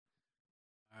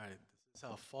It's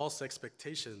how false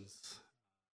expectations.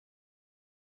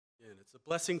 And it's a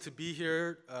blessing to be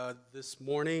here this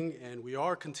morning, and we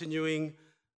are continuing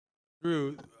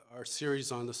through our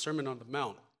series on the Sermon on the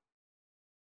Mount.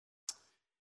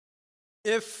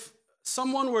 If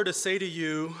someone were to say to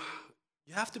you,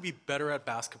 you have to be better at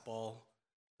basketball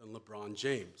than LeBron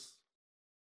James,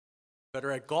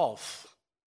 better at golf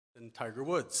than Tiger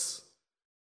Woods,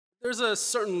 there's a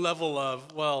certain level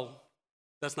of, well,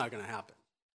 that's not going to happen.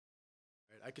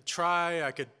 Right? I could try,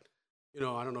 I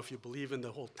don't know if you believe in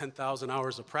the whole 10,000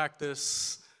 hours of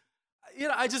practice.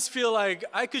 I just feel like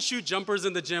I could shoot jumpers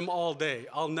in the gym all day.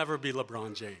 I'll never be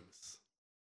LeBron James.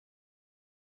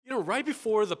 Right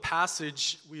before the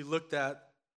passage we looked at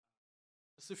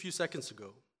just a few seconds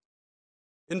ago,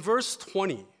 in verse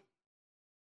 20,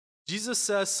 Jesus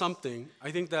says something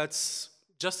I think that's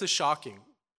just as shocking.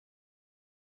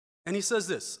 And he says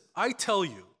this, I tell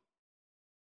you,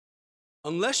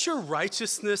 unless your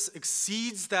righteousness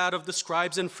exceeds that of the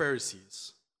scribes and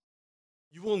Pharisees,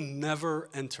 you will never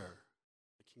enter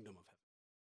the kingdom of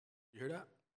heaven. You hear that?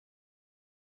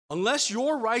 Unless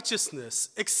your righteousness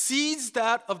exceeds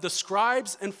that of the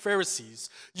scribes and Pharisees,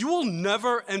 you will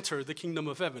never enter the kingdom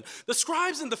of heaven. The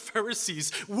scribes and the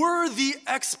Pharisees were the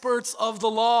experts of the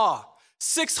law.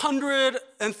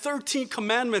 613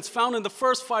 commandments found in the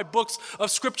first 5 books of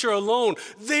Scripture alone.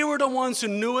 They were the ones who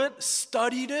knew it,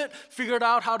 studied it, figured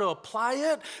out how to apply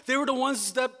it. They were the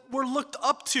ones that were looked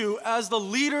up to as the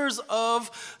leaders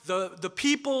of the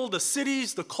people, the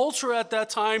cities, the culture at that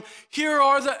time. Here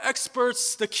are the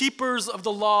experts, the keepers of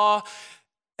the law.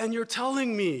 And you're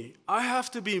telling me I have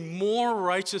to be more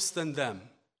righteous than them.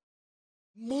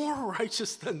 More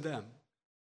righteous than them.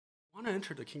 I want to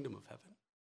enter the kingdom of heaven.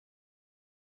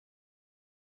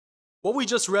 What we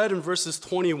just read in verses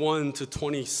 21 to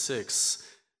 26,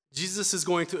 Jesus is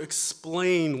going to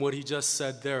explain what he just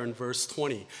said there in verse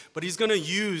 20. But he's going to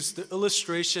use the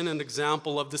illustration and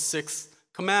example of the 6th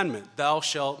commandment, thou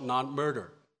shalt not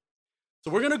murder.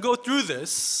 So we're going to go through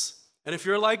this, and if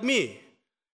you're like me,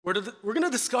 we're going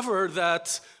to discover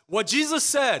that what Jesus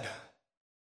said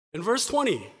in verse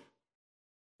 20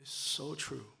 is so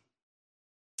true.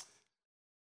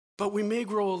 But we may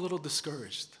grow a little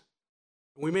discouraged.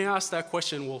 We may ask that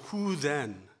question, well, who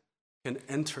then can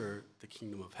enter the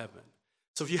kingdom of heaven?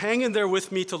 So if you hang in there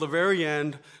with me till the very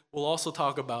end, we'll also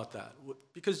talk about that.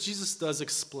 Because Jesus does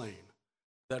explain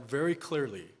that very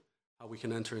clearly, how we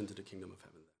can enter into the kingdom of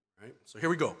heaven. Right? So here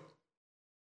we go.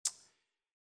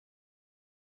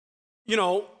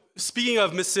 Speaking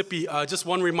of Mississippi, just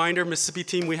one reminder, Mississippi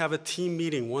team, we have a team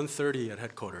meeting, 1:30 at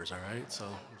headquarters, all right? So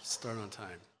we'll start on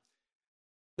time.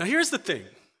 Now here's the thing.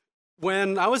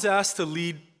 When I was asked to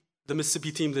lead the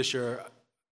Mississippi team this year,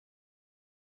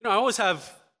 I always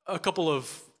have a couple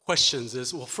of questions.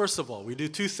 First of all, we do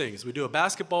 2 things. We do a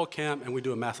basketball camp and we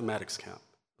do a mathematics camp,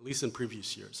 at least in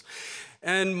previous years.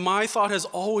 And my thought has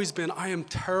always been, I am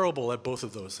terrible at both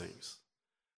of those things.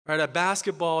 Right? At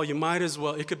basketball, you might as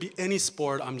well, it could be any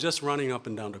sport, I'm just running up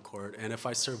and down the court, and if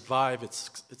I survive,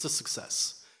 it's a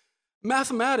success.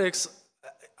 Mathematics,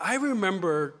 I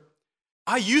remember,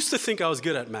 I used to think I was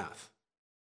good at math.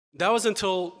 That was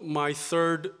until my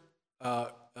 3rd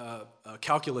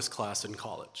calculus class in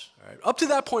college. All right? Up to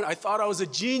that point, I thought I was a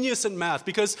genius in math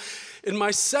because in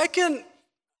my 2nd,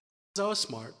 I was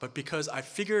smart, but because I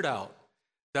figured out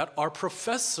that our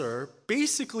professor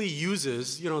basically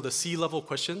uses, the C-level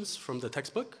questions from the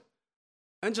textbook,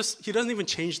 and he doesn't even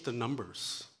change the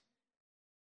numbers.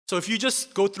 So if you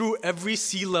just go through every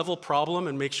C-level problem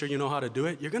and make sure you know how to do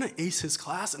it, you're going to ace his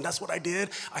class, and that's what I did.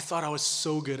 I thought I was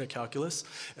so good at calculus.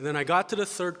 And then I got to the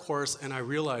 3rd course, and I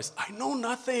realized I know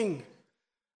nothing.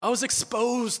 I was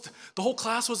exposed. The whole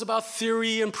class was about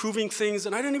theory and proving things,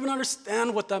 and I didn't even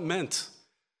understand what that meant.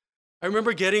 I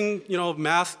remember getting,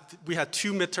 math. We had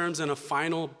 2 midterms and a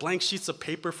final, blank sheets of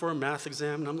paper for a math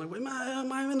exam, and I'm like, wait,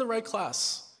 am I in the right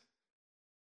class?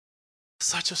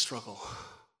 Such a struggle.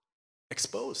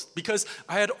 Exposed because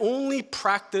I had only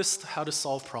practiced how to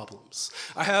solve problems.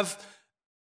 I have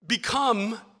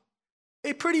become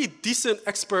a pretty decent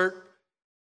expert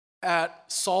at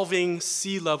solving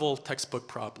C-level textbook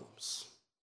problems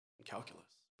in calculus,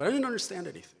 but I didn't understand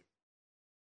anything.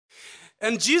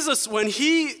 And Jesus, when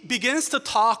he begins to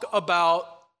talk about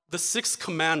the 6th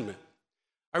commandment,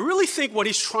 I really think what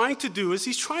he's trying to do is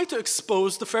he's trying to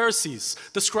expose the Pharisees,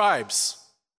 the scribes.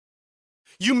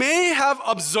 You may have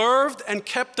observed and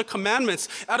kept the commandments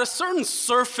at a certain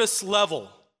surface level.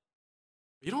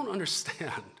 You don't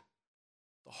understand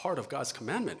the heart of God's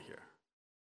commandment here.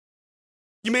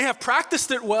 You may have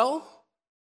practiced it well,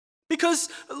 Because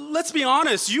let's be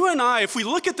honest, you and I, if we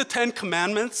look at the 10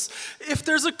 commandments, if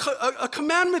there's a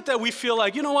commandment that we feel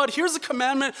like, you know what, here's a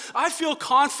commandment, I feel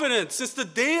confident. Since the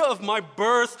day of my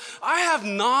birth, I have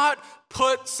not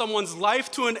put someone's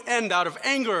life to an end out of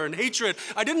anger and hatred.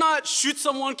 I did not shoot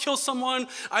someone, kill someone.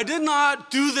 I did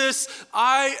not do this.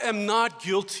 I am not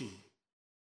guilty,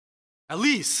 at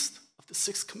least of the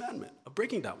sixth commandment, of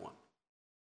breaking that one.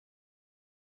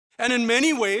 And in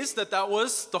many ways, that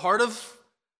was the heart of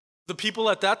the people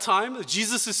at that time.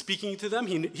 Jesus is speaking to them.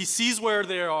 He sees where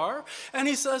they are, and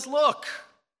he says, look,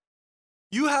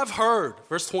 you have heard,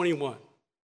 verse 21.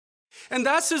 And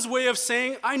that's his way of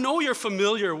saying, I know you're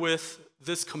familiar with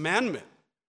this commandment.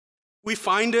 We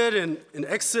find it in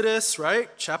Exodus, right?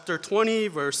 Chapter 20,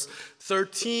 verse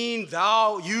 13,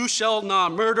 you shall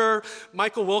not murder.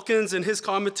 Michael Wilkins, in his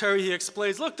commentary, he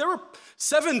explains, look, there were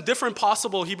 7 different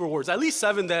possible Hebrew words, at least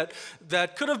 7 that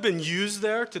could have been used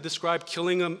there to describe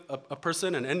killing a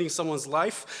person and ending someone's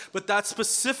life. But that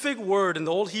specific word in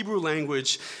the old Hebrew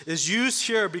language is used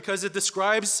here because it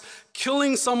describes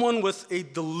killing someone with a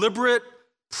deliberate,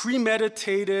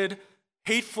 premeditated,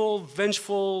 hateful,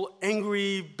 vengeful,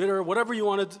 angry, bitter, whatever you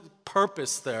want to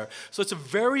purpose there. So it's a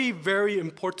very, very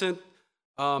important,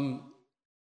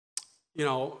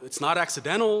 it's not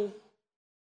accidental,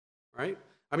 right?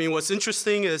 I mean, what's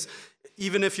interesting is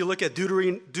even if you look at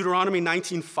Deuteronomy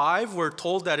 19:5, we're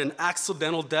told that an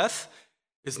accidental death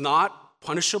is not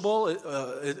punishable.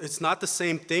 It's not the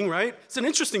same thing, right? It's an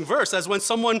interesting verse, as when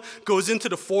someone goes into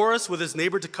the forest with his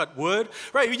neighbor to cut wood,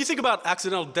 right? When you think about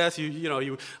accidental death,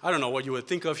 I don't know what you would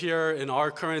think of here in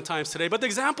our current times today, but the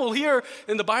example here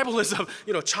in the Bible is of,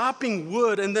 chopping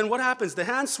wood, and then what happens? The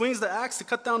hand swings the axe to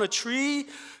cut down a tree,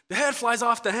 the head flies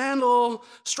off the handle,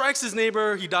 strikes his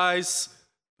neighbor, he dies.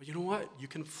 But you know what? You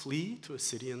can flee to a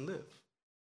city and live.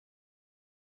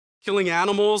 Killing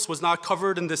animals was not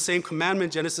covered in the same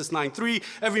commandment, Genesis 9:3.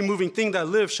 Every moving thing that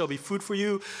lives shall be food for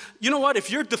you. You know what? If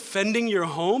you're defending your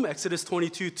home, Exodus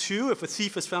 22:2, if a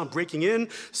thief is found breaking in,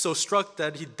 so struck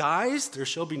that he dies, there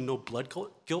shall be no blood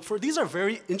guilt for it. These are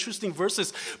very interesting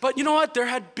verses. But you know what? There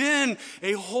had been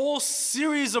a whole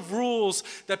series of rules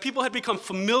that people had become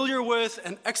familiar with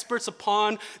and experts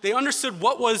upon. They understood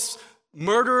what was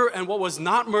murder and what was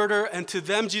not murder, and to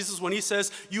them, Jesus, when he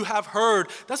says, you have heard,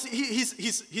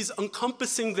 he's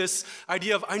encompassing this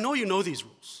idea of, I know you know these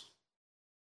rules.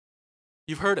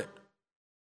 You've heard it.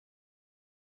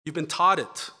 You've been taught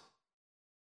it.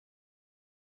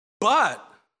 But,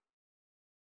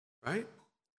 right,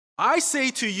 I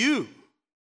say to you,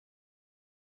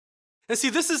 and see,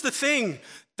 this is the thing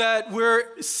that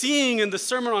we're seeing in the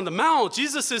Sermon on the Mount.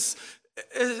 Jesus is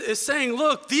saying,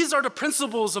 look, these are the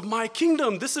principles of my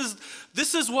kingdom. This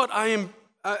is what I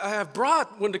have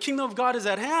brought when the kingdom of God is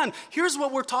at hand. Here's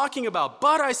what we're talking about.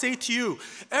 But I say to you,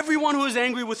 everyone who is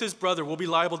angry with his brother will be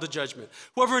liable to judgment.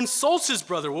 Whoever insults his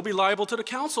brother will be liable to the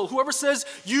council. Whoever says,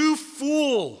 you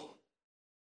fool,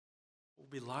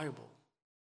 will be liable,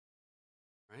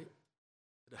 right,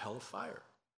 to the hell of fire.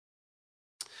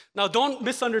 Now, don't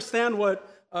misunderstand what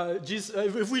Jesus,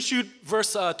 if we shoot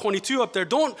verse 22 up there,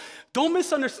 don't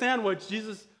misunderstand what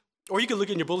Jesus, or you can look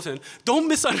in your bulletin, don't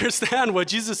misunderstand what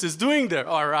Jesus is doing there.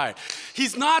 All right.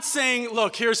 He's not saying,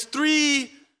 look, here's the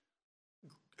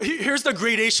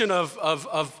gradation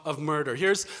of murder.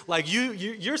 Here's like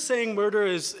you're saying murder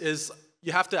is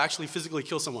you have to actually physically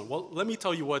kill someone. Well, let me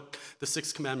tell you what the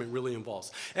sixth commandment really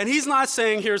involves. And he's not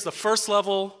saying here's the first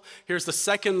level, here's the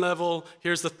second level,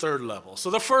 here's the third level.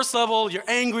 So the first level, you're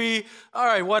angry. All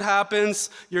right, what happens?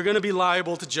 You're going to be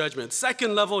liable to judgment.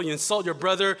 Second level, you insult your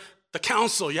brother, the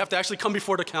council. You have to actually come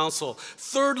before the council.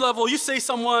 Third level, you say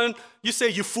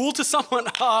you fool to someone,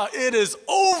 it is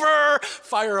over,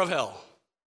 fire of hell.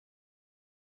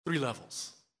 3 levels.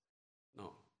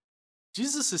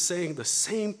 Jesus is saying the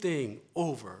same thing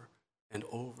over and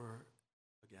over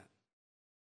again.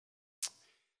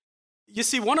 You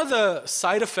see, one of the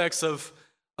side effects of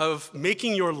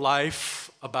making your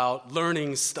life about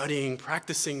learning, studying,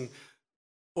 practicing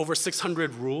over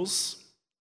 600 rules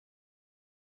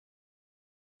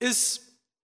is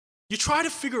you try to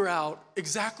figure out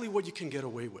exactly what you can get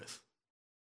away with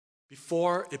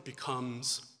before it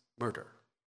becomes murder.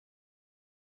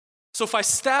 So if I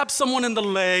stab someone in the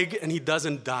leg and he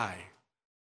doesn't die,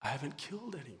 I haven't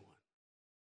killed anyone.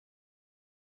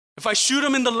 If I shoot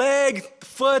him in the leg, the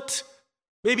foot,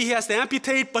 maybe he has to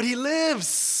amputate, but he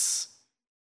lives.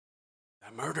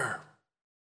 That murder.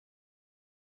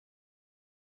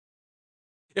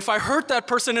 If I hurt that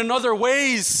person in other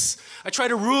ways, I try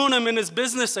to ruin him in his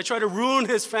business, I try to ruin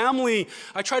his family,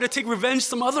 I try to take revenge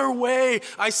some other way,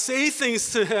 I say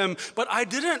things to him, but I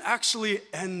didn't actually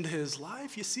end his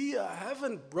life. You see, I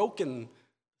haven't broken the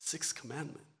sixth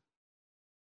commandment.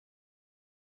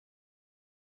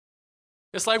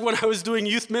 It's like when I was doing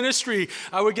youth ministry,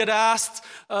 I would get asked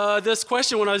this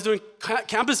question. When I was doing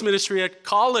campus ministry at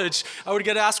college, I would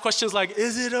get asked questions like,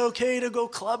 is it okay to go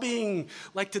clubbing,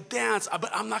 like to dance,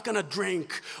 but I'm not going to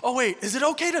drink? Oh, wait, is it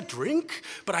okay to drink,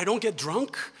 but I don't get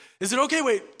drunk? Is it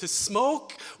okay, to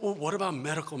smoke? Well, what about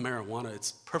medical marijuana?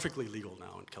 It's perfectly legal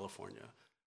now in California.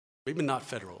 Maybe not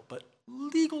federal, but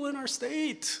legal in our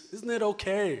state. Isn't it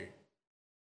okay?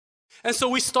 And so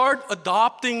we start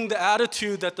adopting the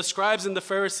attitude that the scribes and the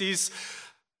Pharisees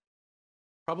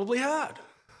probably had.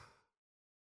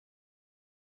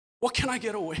 What can I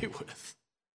get away with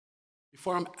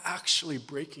before I'm actually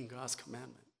breaking God's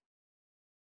commandment?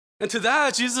 And to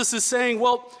that, Jesus is saying,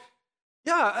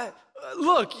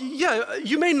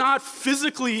 you may not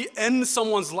physically end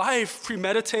someone's life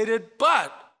premeditated,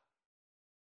 but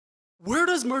where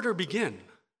does murder begin?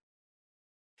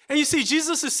 And you see,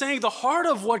 Jesus is saying the heart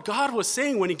of what God was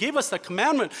saying when he gave us that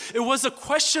commandment, it was a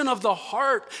question of the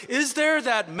heart. Is there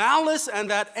that malice and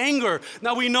that anger?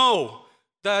 Now we know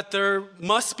that there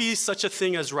must be such a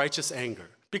thing as righteous anger,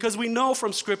 because we know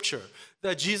from Scripture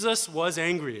that Jesus was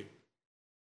angry,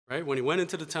 right? When he went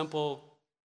into the temple,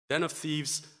 den of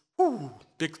thieves,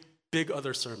 big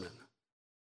other sermon.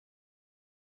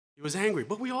 He was angry,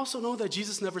 but we also know that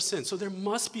Jesus never sinned, so there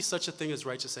must be such a thing as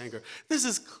righteous anger. This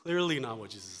is clearly not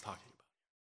what Jesus is talking about.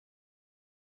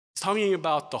 He's talking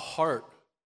about the heart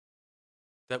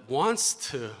that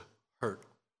wants to hurt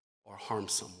or harm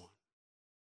someone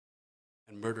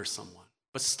and murder someone,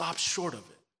 but stops short of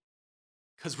it,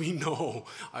 because we know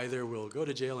either we'll go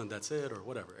to jail and that's it, or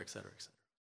whatever, et cetera, et cetera.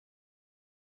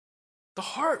 The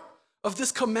heart of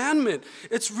this commandment,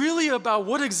 it's really about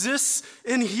what exists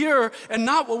in here and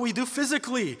not what we do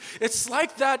physically. It's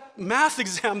like that math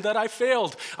exam that I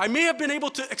failed. I may have been able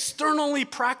to externally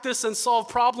practice and solve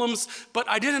problems, but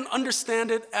I didn't understand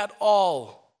it at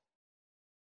all.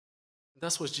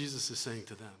 That's what Jesus is saying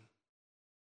to them.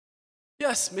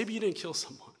 Yes, maybe you didn't kill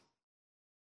someone,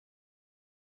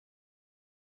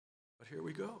 but here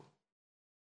we go.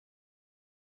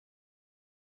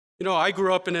 I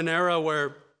grew up in an era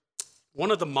where one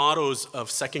of the mottos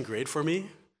of second grade for me,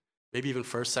 maybe even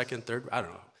first, second, third, I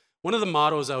don't know. One of the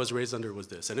mottos I was raised under was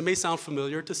this, and it may sound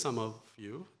familiar to some of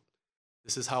you.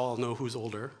 This is how I'll know who's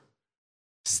older.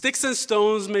 Sticks and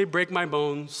stones may break my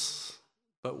bones,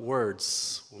 but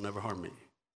words will never harm me.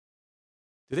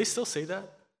 Do they still say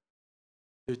that?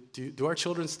 Do our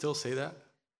children still say that?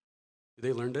 Do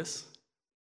they learn this?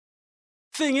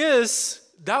 Thing is,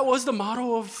 that was the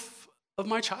motto of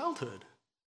my childhood.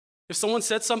 If someone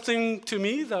said something to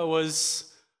me that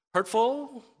was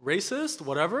hurtful, racist,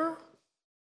 whatever,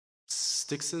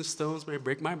 sticks and stones may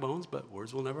break my bones, but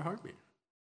words will never harm me.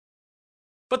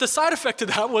 But the side effect of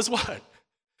that was what?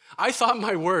 I thought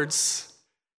my words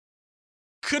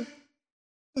could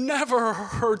never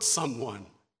hurt someone.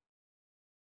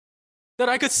 That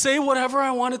I could say whatever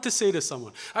I wanted to say to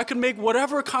someone. I could make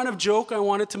whatever kind of joke I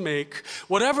wanted to make,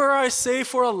 whatever I say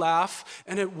for a laugh,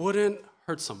 and it wouldn't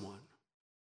hurt someone.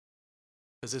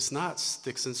 Because it's not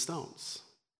sticks and stones.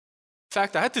 In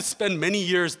fact, I had to spend many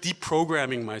years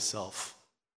deprogramming myself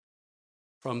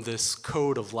from this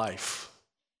code of life.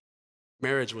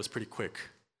 Marriage was a pretty quick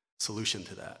solution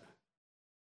to that.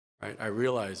 Right? I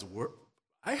realized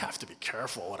I have to be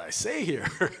careful what I say here.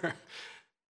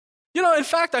 In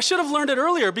fact, I should have learned it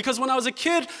earlier, because when I was a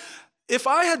kid, if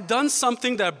I had done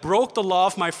something that broke the law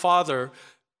of my father,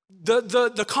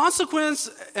 the consequence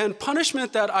and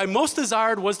punishment that I most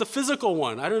desired was the physical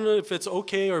one. I don't know if it's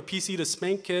okay or PC to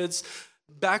spank kids.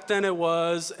 Back then it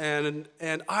was, and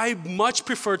I much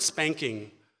preferred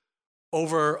spanking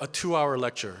over a 2-hour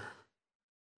lecture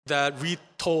that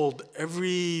retold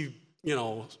every,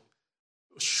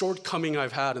 shortcoming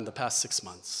I've had in the past 6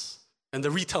 months. And the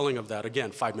retelling of that,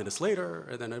 again, 5 minutes later,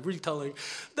 and then a retelling.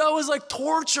 That was like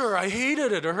torture. I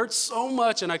hated it. It hurt so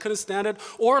much, and I couldn't stand it.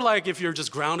 Or like if you're just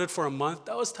grounded for a month,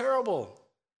 that was terrible.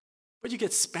 But you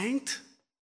get spanked,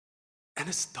 and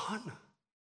it's done.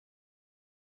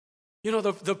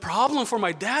 The problem for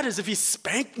my dad is if he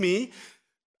spanked me,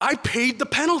 I paid the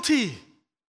penalty.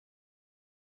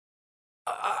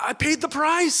 I paid the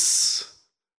price.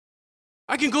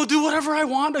 I can go do whatever I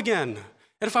want again.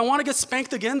 And if I want to get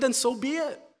spanked again, then so be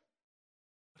it.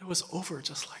 But it was over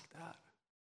just like that.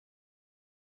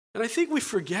 And I think we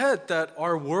forget that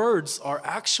our words are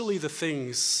actually the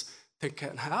things that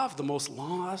can have the most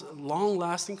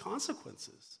long-lasting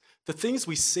consequences. The things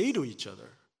we say to each other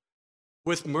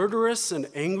with murderous and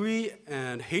angry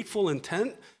and hateful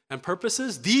intent and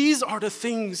purposes, these are the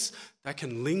things that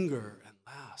can linger and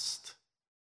last.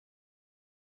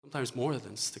 Sometimes more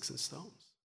than sticks and stones.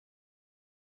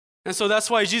 And so that's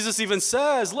why Jesus even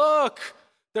says, look,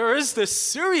 there is this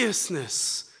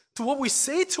seriousness to what we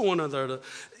say to one another.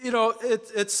 You know,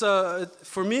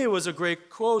 for me, it was a great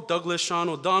quote. Douglas Sean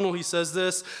O'Donnell, he says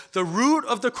this: the root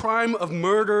of the crime of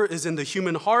murder is in the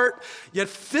human heart, yet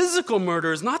physical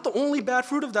murder is not the only bad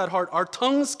fruit of that heart. Our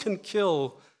tongues can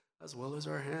kill as well as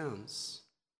our hands.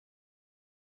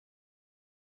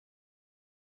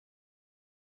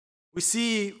 We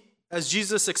see, as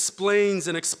Jesus explains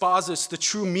and exposits the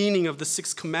true meaning of the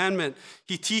sixth commandment,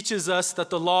 he teaches us that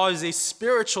the law is a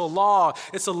spiritual law.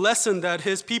 It's a lesson that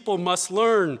his people must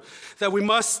learn, that we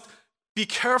must be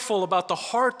careful about the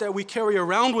heart that we carry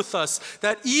around with us,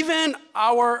 that even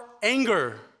our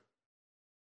anger,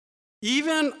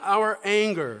 and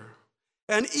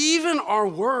even our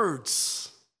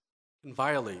words can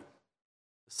violate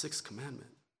the sixth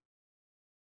commandment.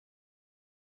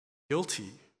 Guilty,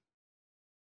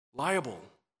 liable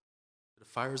to the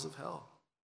fires of hell.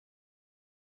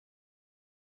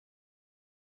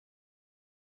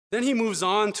 Then he moves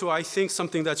on to, I think,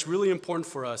 something that's really important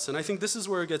for us, and I think this is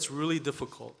where it gets really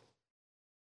difficult.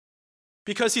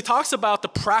 Because he talks about the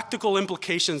practical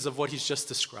implications of what he's just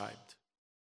described.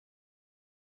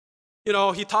 You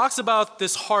know, he talks about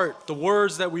this heart, the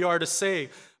words that we are to say,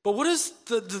 but what is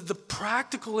the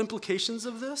practical implications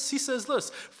of this? He says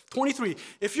this, 23,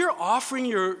 if you're offering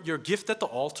your gift at the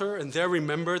altar and there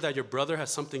remember that your brother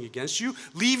has something against you,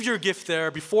 leave your gift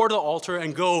there before the altar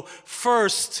and go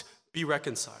first be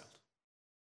reconciled.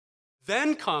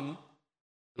 Then come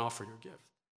and offer your gift.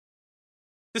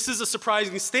 This is a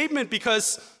surprising statement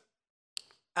because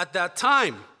at that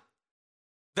time,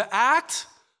 the act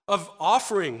of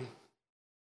offering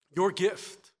your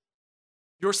gift,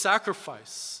 your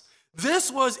sacrifice,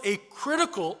 this was a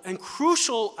critical and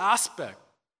crucial aspect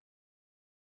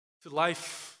to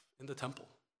life in the temple,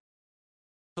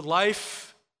 to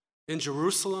life in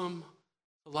Jerusalem,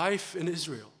 to life in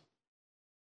Israel.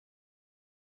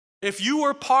 If you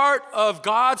were part of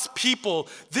God's people,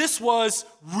 this was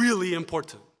really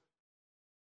important.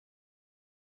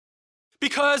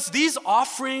 Because these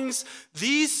offerings,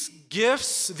 these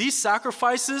gifts, these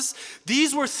sacrifices,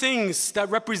 these were things that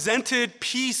represented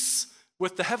peace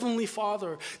with the Heavenly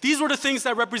Father. These were the things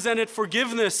that represented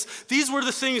forgiveness. These were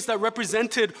the things that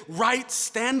represented right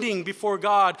standing before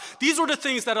God. These were the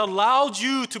things that allowed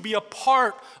you to be a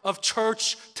part of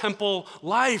church temple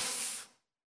life.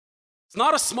 It's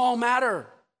not a small matter.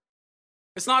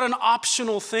 It's not an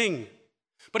optional thing.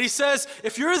 But he says,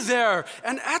 if you're there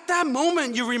and at that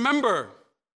moment you remember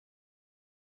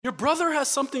your brother has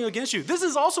something against you. This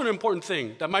is also an important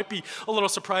thing that might be a little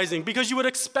surprising because you would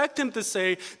expect him to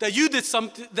say that you did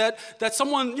something, that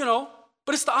someone,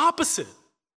 but it's the opposite.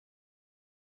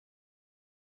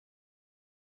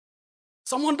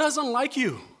 Someone doesn't like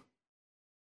you.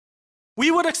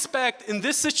 We would expect in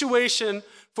this situation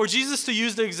for Jesus to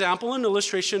use the example and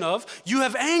illustration of you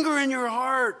have anger in your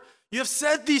heart. You have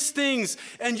said these things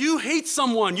and you hate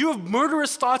someone. You have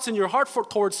murderous thoughts in your heart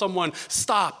towards someone.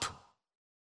 Stop.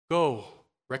 Go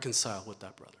reconcile with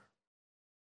that brother.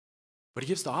 But he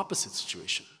gives the opposite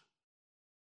situation.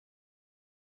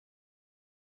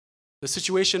 The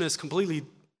situation is completely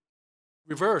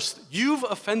reversed. You've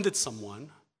offended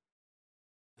someone,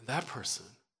 and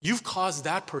you've caused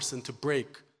that person to break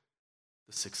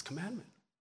the sixth commandment.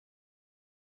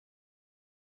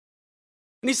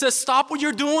 And he says, stop what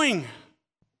you're doing.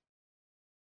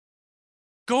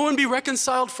 Go and be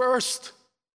reconciled first.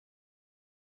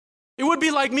 It would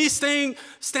be like me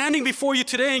standing before you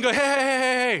today and go,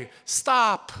 hey,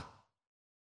 stop.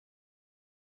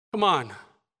 Come on.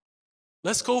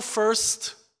 Let's go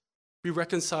first, be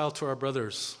reconciled to our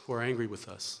brothers who are angry with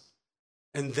us,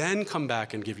 and then come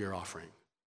back and give your offering.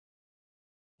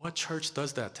 What church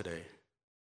does that today?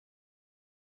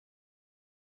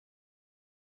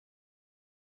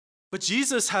 But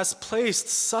Jesus has placed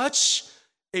such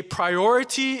a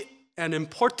priority and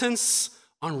importance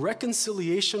on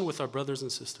reconciliation with our brothers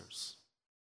and sisters.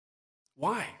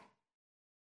 Why?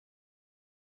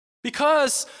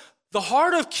 Because the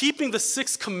heart of keeping the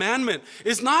sixth commandment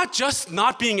is not just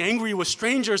not being angry with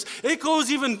strangers. It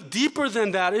goes even deeper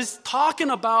than that. It's talking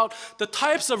about the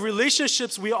types of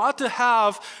relationships we ought to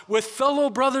have with fellow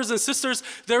brothers and sisters.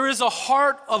 There is a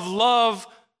heart of love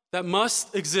that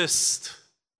must exist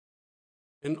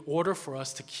in order for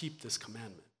us to keep this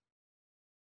commandment.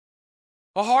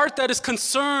 A heart that is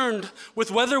concerned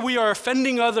with whether we are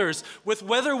offending others, with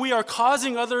whether we are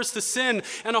causing others to sin,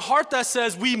 and a heart that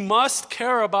says we must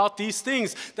care about these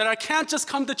things, that I can't just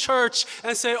come to church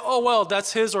and say, oh, well,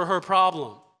 that's his or her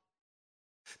problem.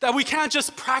 That we can't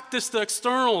just practice the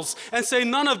externals and say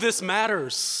none of this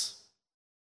matters.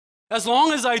 As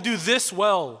long as I do this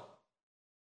well,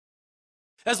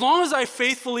 as long as I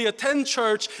faithfully attend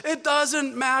church, it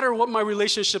doesn't matter what my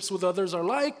relationships with others are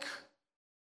like.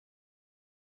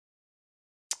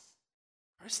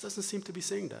 Christ doesn't seem to be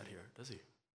saying that here, does he?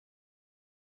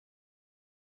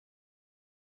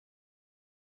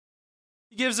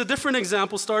 He gives a different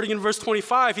example starting in verse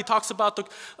 25. He talks about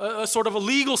a sort of a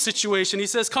legal situation. He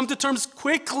says, come to terms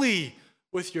quickly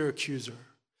with your accuser.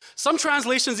 Some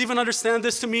translations even understand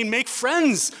this to mean make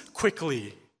friends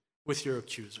quickly with your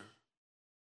accuser.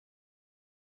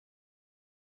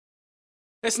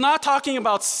 It's not talking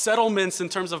about settlements in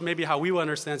terms of maybe how we would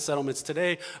understand settlements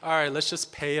today. All right, let's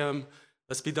just pay him.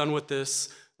 Let's be done with this.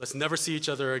 Let's never see each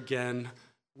other again.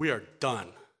 We are done.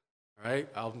 All right?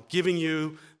 I'm giving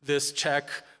you this check.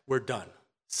 We're done.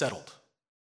 Settled.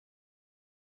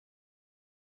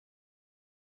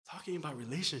 Talking about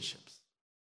relationships.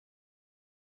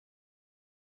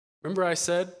 Remember I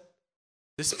said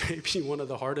this may be one of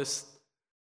the hardest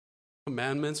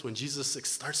commandments when Jesus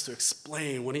starts to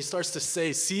explain, when he starts to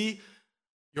say, see,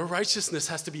 your righteousness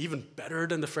has to be even better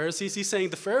than the Pharisees. He's saying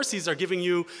the Pharisees are giving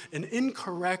you an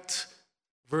incorrect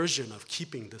version of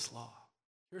keeping this law.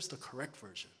 Here's the correct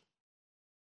version.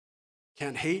 You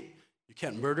can't hate. You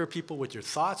can't murder people with your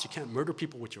thoughts. You can't murder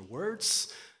people with your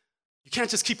words. You can't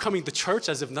just keep coming to church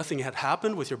as if nothing had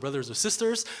happened with your brothers or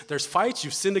sisters. There's fights.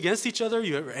 You've sinned against each other.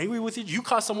 You're angry with each other. You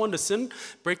cause someone to sin,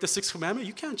 break the sixth commandment.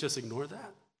 You can't just ignore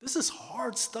that. This is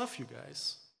hard stuff, you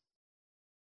guys.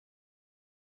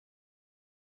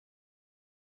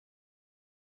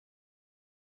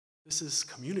 This is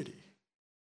community.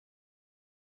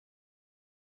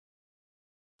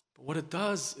 But what it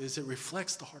does is it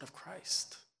reflects the heart of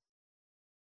Christ.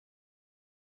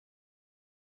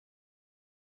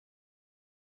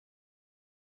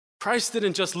 Christ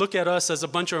didn't just look at us as a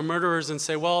bunch of murderers and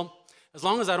say, well, as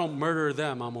long as I don't murder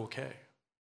them, I'm okay.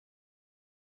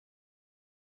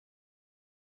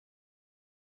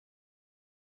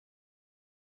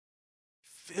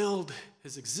 Filled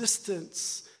his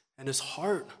existence and his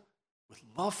heart with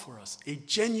love for us, a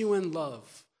genuine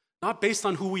love, not based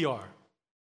on who we are,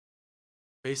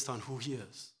 based on who he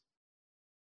is.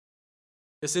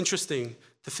 It's interesting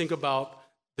to think about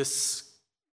this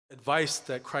advice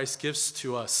that Christ gives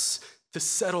to us to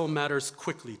settle matters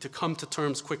quickly, to come to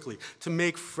terms quickly, to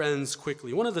make friends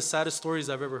quickly. One of the saddest stories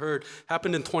I've ever heard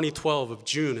happened in 2012 of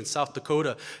June in South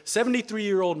Dakota.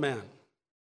 73-year-old man,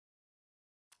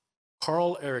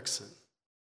 Carl Erickson,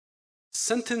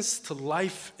 sentenced to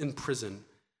life in prison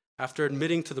after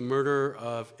admitting to the murder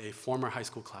of a former high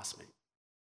school classmate.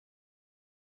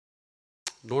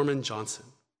 Norman Johnson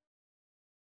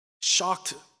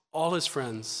shocked all his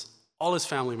friends, all his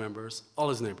family members, all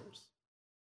his neighbors.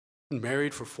 Been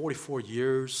married for 44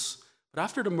 years, but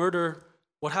after the murder,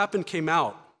 what happened came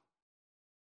out.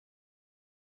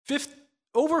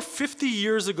 Over 50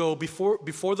 years ago,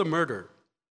 before the murder,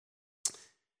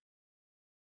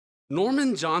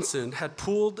 Norman Johnson had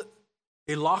pulled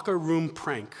a locker room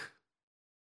prank,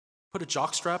 put a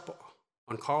jockstrap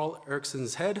on Carl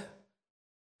Erickson's head,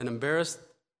 and embarrassed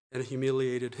and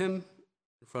humiliated him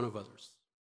in front of others.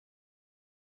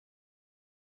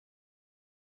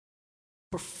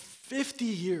 For 50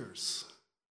 years,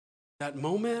 that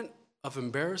moment of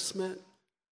embarrassment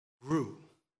grew.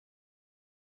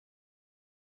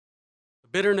 The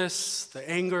bitterness, the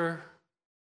anger,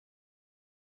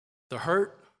 the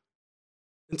hurt,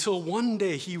 until one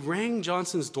day he rang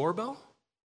Johnson's doorbell.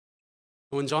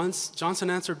 When Johnson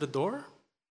answered the door,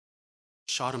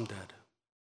 shot him dead.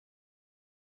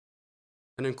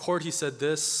 And in court he said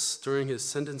this during his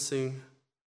sentencing: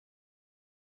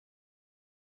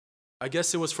 I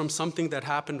guess it was from something that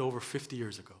happened over 50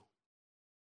 years ago.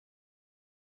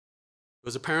 It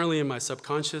was apparently in my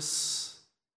subconscious.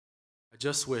 I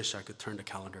just wish I could turn the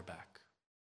calendar back.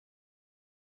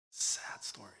 Sad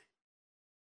story.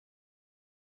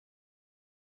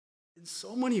 In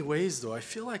so many ways, though, I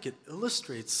feel like it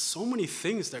illustrates so many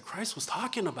things that Christ was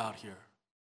talking about here.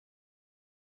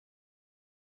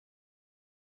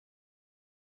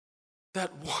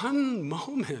 That one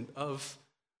moment of,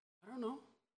 I don't know,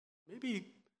 maybe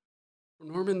for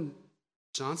Norman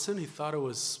Johnson, he thought it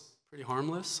was pretty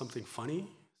harmless, something funny,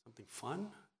 something fun.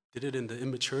 Did it in the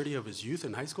immaturity of his youth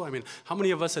in high school. I mean, how many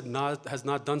of us has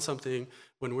not done something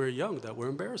when we were young that we're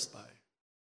embarrassed by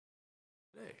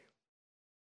today?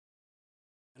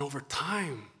 And over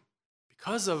time,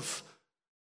 because of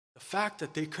the fact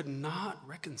that they could not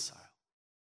reconcile,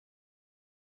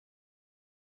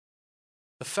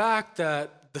 the fact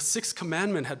that the sixth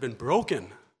commandment had been broken,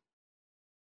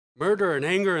 murder and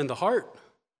anger in the heart,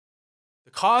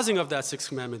 the causing of that sixth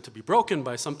commandment to be broken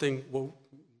by something, well,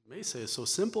 we may say is so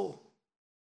simple,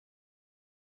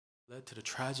 led to the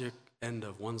tragic end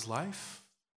of one's life,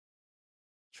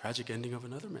 tragic ending of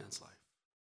another man's life.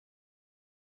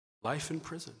 Life in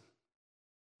prison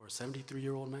for a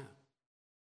 73-year-old man.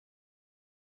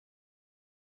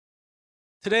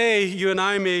 Today, you and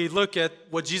I may look at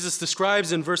what Jesus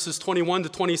describes in verses 21 to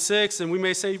 26, and we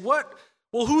may say, what?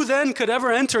 Well, who then could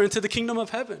ever enter into the kingdom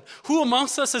of heaven? Who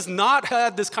amongst us has not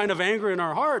had this kind of anger in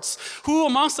our hearts? Who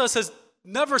amongst us has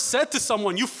never said to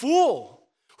someone, you fool?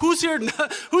 Who's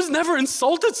never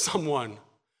insulted someone?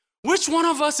 Which one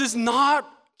of us is not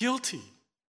guilty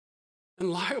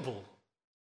and liable?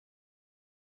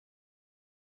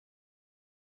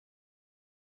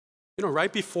 You know,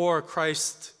 right before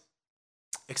Christ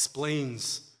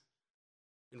explains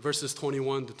in verses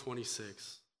 21 to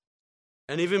 26,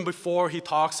 and even before he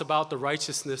talks about the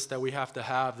righteousness that we have to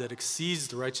have that exceeds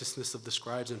the righteousness of the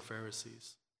scribes and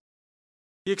Pharisees,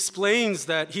 he explains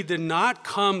that he did not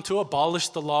come to abolish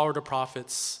the law or the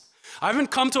prophets. I haven't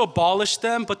come to abolish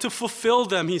them, but to fulfill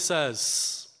them, he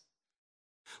says.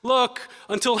 Look,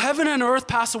 until heaven and earth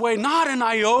pass away, not an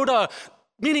iota,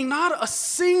 meaning not a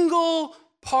single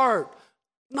part,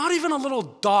 not even a little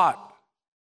dot,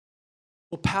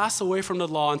 will pass away from the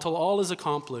law until all is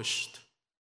accomplished.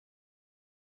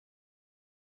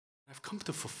 I've come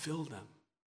to fulfill them.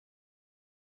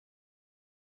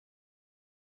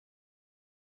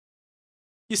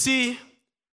 You see,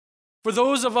 for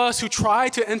those of us who try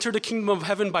to enter the kingdom of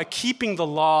heaven by keeping the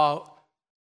law,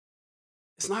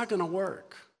 it's not going to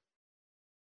work.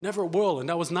 Never will, and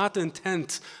that was not the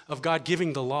intent of God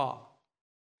giving the law.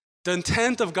 The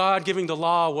intent of God giving the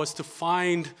law was to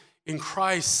find in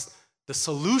Christ the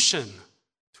solution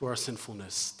to our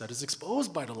sinfulness that is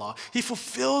exposed by the law. He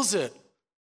fulfills it.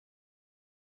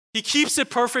 He keeps it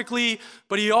perfectly,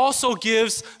 but he also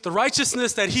gives the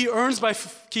righteousness that he earns by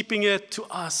keeping it to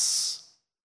us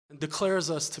and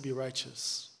declares us to be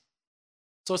righteous.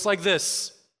 So it's like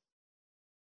this.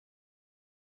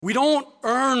 We don't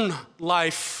earn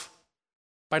life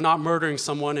by not murdering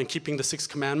someone and keeping the sixth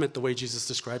commandment the way Jesus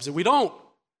describes it. We don't.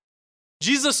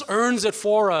 Jesus earns it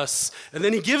for us, and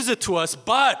then he gives it to us,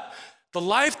 but the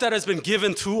life that has been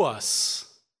given to us,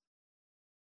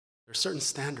 there are certain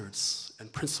standards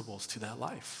and principles to that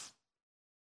life.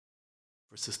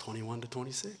 Verses 21 to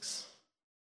 26.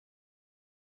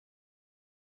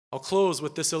 I'll close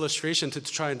with this illustration to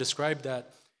try and describe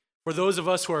that. For those of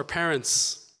us who are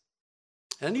parents,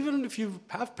 and even if you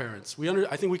have parents,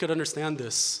 I think we could understand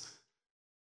this.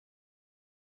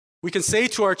 We can say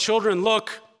to our children,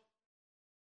 look,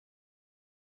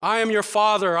 I am your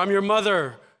father, I'm your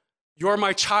mother, you're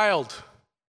my child.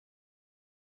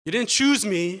 You didn't choose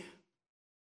me.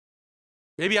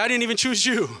 Maybe I didn't even choose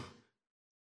you.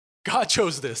 God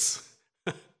chose this.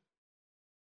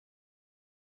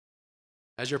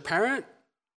 As your parent,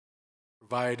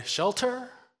 provide shelter,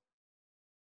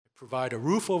 provide a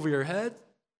roof over your head,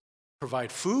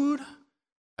 provide food.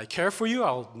 I care for you,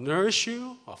 I'll nourish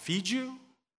you, I'll feed you.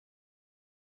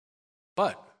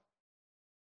 But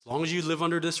as long as you live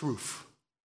under this roof,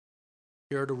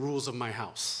 here are the rules of my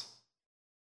house.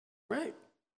 Right?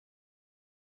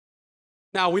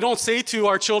 Now, we don't say to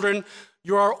our children,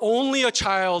 you are only a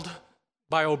child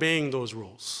by obeying those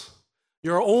rules.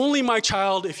 You're only my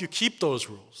child if you keep those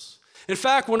rules. In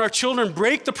fact, when our children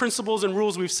break the principles and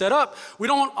rules we've set up, we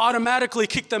don't automatically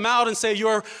kick them out and say,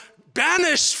 you're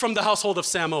banished from the household of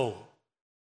Samo.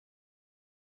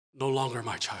 No longer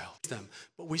my child.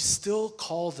 But we still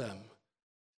call them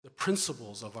the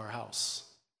principles of our house.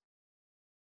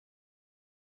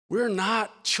 We're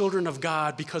not children of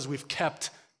God because we've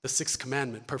kept the sixth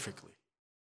commandment perfectly.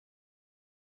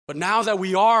 But now that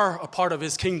we are a part of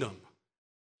his kingdom,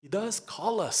 he does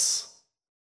call us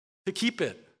to keep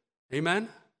it. Amen?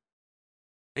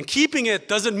 And keeping it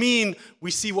doesn't mean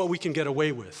we see what we can get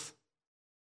away with.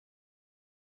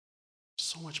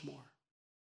 So much more.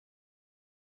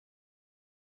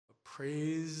 But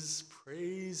praise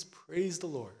the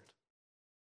Lord.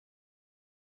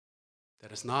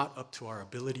 That is not up to our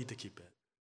ability to keep it.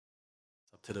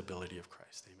 It's up to the ability of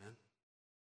Christ. Amen?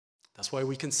 That's why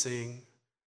we can sing.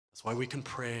 That's why we can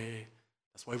pray.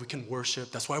 That's why we can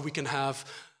worship. That's why we can have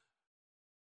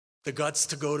the guts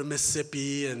to go to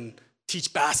Mississippi and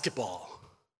teach basketball.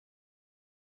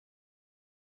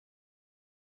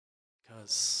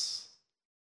 Because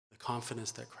the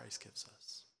confidence that Christ gives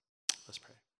us.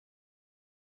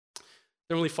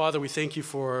 Heavenly Father, we thank you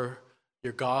for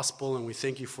your gospel and we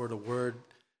thank you for the word.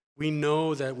 We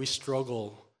know that we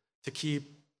struggle to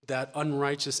keep that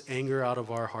unrighteous anger out of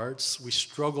our hearts. We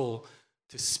struggle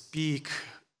to speak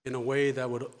in a way that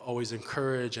would always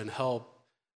encourage and help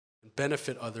and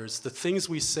benefit others. The things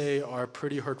we say are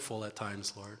pretty hurtful at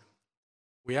times, Lord.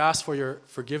 We ask for your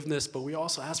forgiveness, but we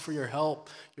also ask for your help,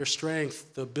 your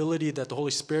strength, the ability that the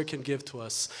Holy Spirit can give to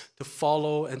us to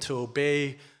follow and to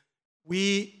obey.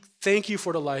 We thank you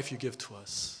for the life you give to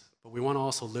us, but we want to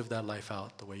also live that life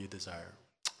out the way you desire.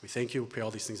 We thank you. We pray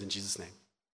all these things in Jesus' name.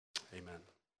 Amen.